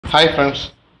Hi friends,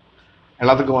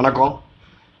 எல்லாத்துக்கும் வணக்கம்.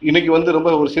 இன்றைக்கி ரொம்ப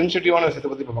ஒரு சென்சிட்டிவான விஷயத்தை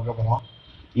பற்றி இப்போ பார்க்க போகிறோம்.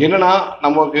 என்னென்னா,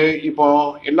 நமக்கு இப்போ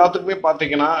எல்லாத்துக்குமே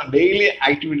பார்த்தீங்கன்னா டெய்லி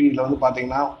ஆக்டிவிட்டியில்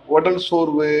பார்த்தீங்கன்னா உடல்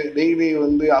சோர்வு, டெய்லி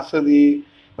அசதி,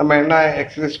 நம்ம என்ன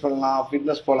எக்ஸசைஸ் பண்ணலாம்,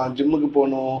 ஃபிட்னஸ் போகலாம், ஜிம்முக்கு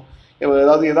போகணும்,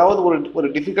 ஏதாவது ஒரு ஒரு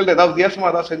டிஃபிகல்ட் ஏதாவது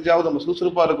வித்தியாசமாக ஏதாவது செஞ்சாவது நம்ம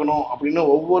சுறுசுறுப்பாக இருக்கணும் அப்படின்னு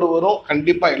ஒவ்வொருவரும்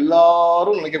கண்டிப்பாக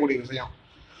எல்லாரும் நினைக்கக்கூடிய விஷயம்.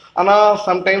 ஆனால்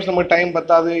சம்டைம்ஸ் நம்ம டைம்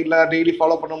பத்தாது, இல்லை டெய்லி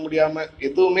ஃபாலோ பண்ண முடியாமல்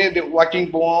எதுவுமே வாக்கிங்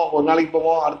போவோம், ஒரு நாளைக்கு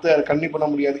போவோம், அடுத்து அதை கண்டினியூ பண்ண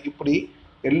முடியாது. இப்படி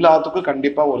எல்லாத்துக்கும்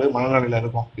கண்டிப்பாக ஒரு மனநிலையில்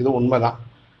இருக்கும். இது உண்மைதான்,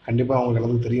 கண்டிப்பாக அவங்களுக்கு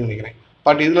எல்லாத்துக்கும் தெரியும் நினைக்கிறேன்.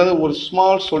 பட் இதில் ஒரு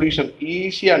ஸ்மால் சொல்யூஷன்,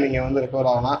 ஈஸியாக நீங்கள்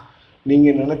ரெக்கவர் ஆகலாம்.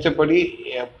 நீங்கள் நினச்சபடி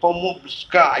எப்பவும்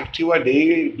பிரிஸ்காக ஆக்டிவாக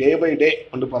டே பை டே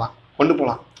கொண்டு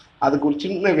போகலாம். அதுக்கு ஒரு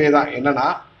சின்ன வே தான். என்னென்னா,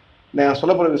 நான்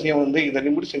சொல்லப்படுற விஷயம் இதை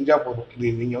நிமிடம் செஞ்சால் போதும்.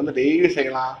 இது நீங்கள் டெய்லி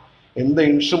செய்யலாம். எந்த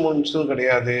இன்ஸ்ட்ருமெண்ட்ஸும்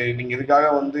கிடையாது. நீங்கள் இதுக்காக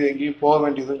எங்கேயும் போக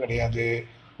வேண்டியதும் கிடையாது.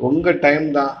 உங்கள் டைம்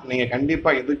தான். நீங்கள்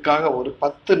கண்டிப்பாக இதுக்காக ஒரு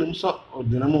 10 நிமிஷம் ஒரு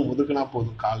தினமும் ஒதுக்குனா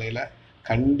போதும். காலையில்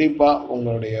கண்டிப்பாக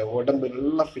உங்களுடைய உடம்பு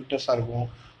நல்லா ஃபிட்னஸாக இருக்கும்.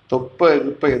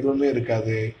 தொப்பை எதுவுமே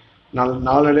இருக்காது.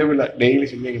 நாளடைவில் டெய்லி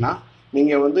செஞ்சீங்கன்னா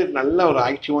நீங்கள் நல்ல ஒரு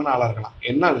ஆக்டிவான ஆளாக இருக்கலாம்.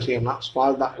 என்ன விஷயம்னா,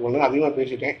 ஸ்மால் தான். இவ்வளோ நேரம் அதிகமாக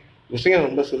பேசிட்டேன். விஷயம்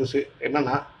ரொம்ப சிறுசு.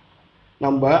 என்னென்னா,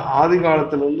 நம்ம ஆதி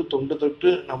காலத்துலேருந்து தொண்டு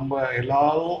தொட்டு நம்ம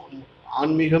எல்லாரும்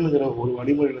ஆன்மீகம்ங்கிற ஒரு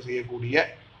வழிமுறையில் செய்யக்கூடிய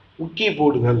உக்கி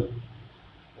போடுதல்.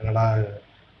 என்னடா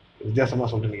வித்தியாசமாக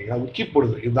சொல்கிறீங்க? உக்கி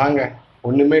போடுதல் இதுதாங்க,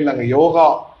 ஒன்றுமே இல்லைங்க. யோகா,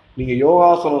 நீங்கள்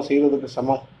யோகாசனம் செய்கிறதுக்கு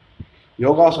சமம்.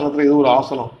 யோகாசனத்தில் இது ஒரு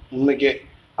ஆசனம் உண்மைக்கே.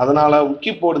 அதனால்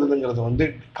உக்கி போடுதலுங்கிறது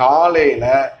காலையில்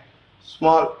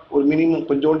ஸ்மால் ஒரு மினிமம்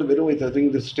கொஞ்சோண்டு வெறும் வயிற்றுல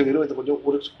தூங்கி திரிச்சிட்டு, வெறும்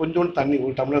வயிற்று கொஞ்சோண்டு தண்ணி,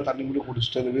 ஒரு டம்ளர் தண்ணி மட்டும்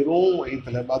குடிச்சிட்டு, அது வெறும்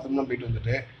வயிற்றுல பாத்ரூம்லாம் போயிட்டு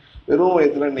வந்துட்டு வெறும்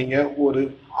வயிற்றுல நீங்கள் ஒரு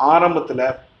ஆரம்பத்தில்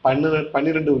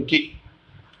 12 உக்கி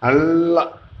நல்லா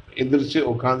எந்திரிச்சு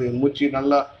உட்காந்து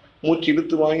மூச்சு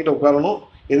இழுத்து வாங்கிட்டு உட்காரணும்.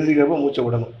 எந்திரிக்கிறப்ப மூச்சை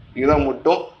விடணும். இதை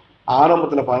மட்டும்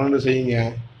ஆரம்பத்தில் 12 செய்யுங்க.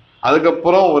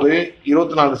 அதுக்கப்புறம் ஒரு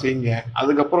 24 செய்யுங்க.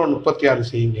 அதுக்கப்புறம் 36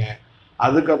 செய்யுங்க.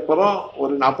 அதுக்கப்புறம்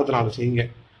ஒரு 44 செய்யுங்க.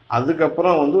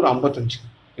 அதுக்கப்புறம் ஒரு 55.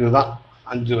 இதுதான்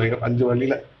 5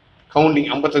 வழியில் கவுண்டிங்.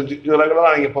 55 இது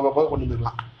ரெகுலராக நீங்கள் போக கொண்டு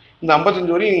வந்துடலாம். இந்த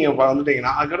 55 வரையும் நீங்கள்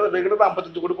வந்துட்டீங்கன்னா அதுக்கப்புறம் ரெகுலராக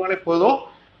 55 கொடுப்பானே போதும்.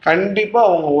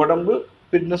 கண்டிப்பாக உங்கள் உடம்பு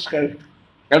ஃபிட்னஸ் கிடைக்கும்.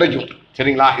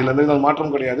 சரிங்களா? இதில் எந்த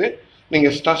மாற்றம் கிடையாது.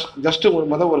 நீங்கள் ஜஸ்ட்டு ஒரு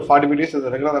 45 டேஸ் இதை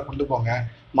ரெகுலராக கொண்டு போங்க.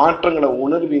 மாற்றங்களை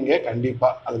உணர்வீங்க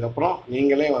கண்டிப்பாக. அதுக்கப்புறம்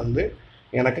நீங்களே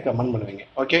எனக்கு கமெண்ட் பண்ணுவீங்க.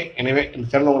 ஓகே, எனவே இந்த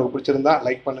சேனல் உங்களுக்கு பிடிச்சிருந்தா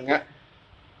லைக் பண்ணுங்கள்,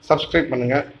 சப்ஸ்கிரைப்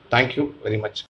பண்ணுங்கள். Thank you very much.